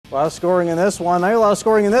A lot of scoring in this one. Maybe a lot of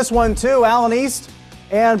scoring in this one too. Allen East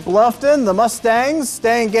and Bluffton, the Mustangs,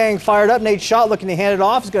 staying gang fired up. Nate Schott looking to hand it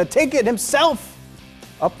off. He's going to take it himself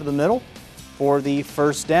up to the middle for the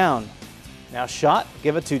first down. Now Schott,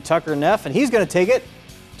 give it to Tucker Neff, and he's going to take it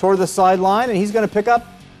toward the sideline, and he's going to pick up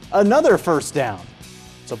another first down.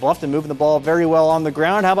 So Bluffton moving the ball very well on the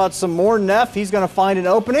ground. How about some more Neff? He's going to find an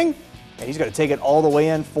opening, and he's going to take it all the way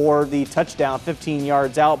in for the touchdown, 15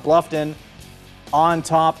 yards out. Bluffton on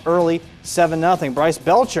top early, 7-0. Bryce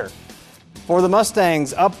Belcher for the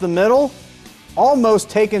Mustangs up the middle, almost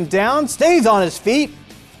taken down, stays on his feet,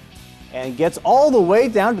 and gets all the way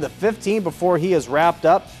down to the 15 before he is wrapped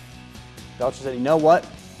up. Belcher said, you know what,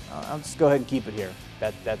 I'll just go ahead and keep it here.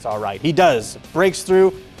 That's all right. He does. Breaks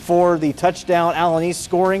through for the touchdown. Allen East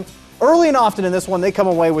scoring early and often in this one. They come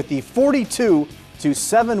away with the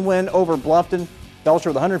 42-7 win over Bluffton. Belcher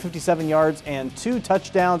with 157 yards and 2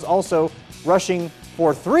 touchdowns. Also rushing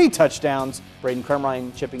for 3 touchdowns. Braden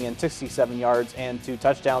Crumrine chipping in 67 yards and 2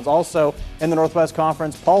 touchdowns. Also in the Northwest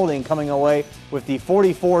Conference, Paulding coming away with the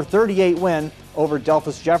 44-38 win over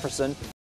Delphus Jefferson.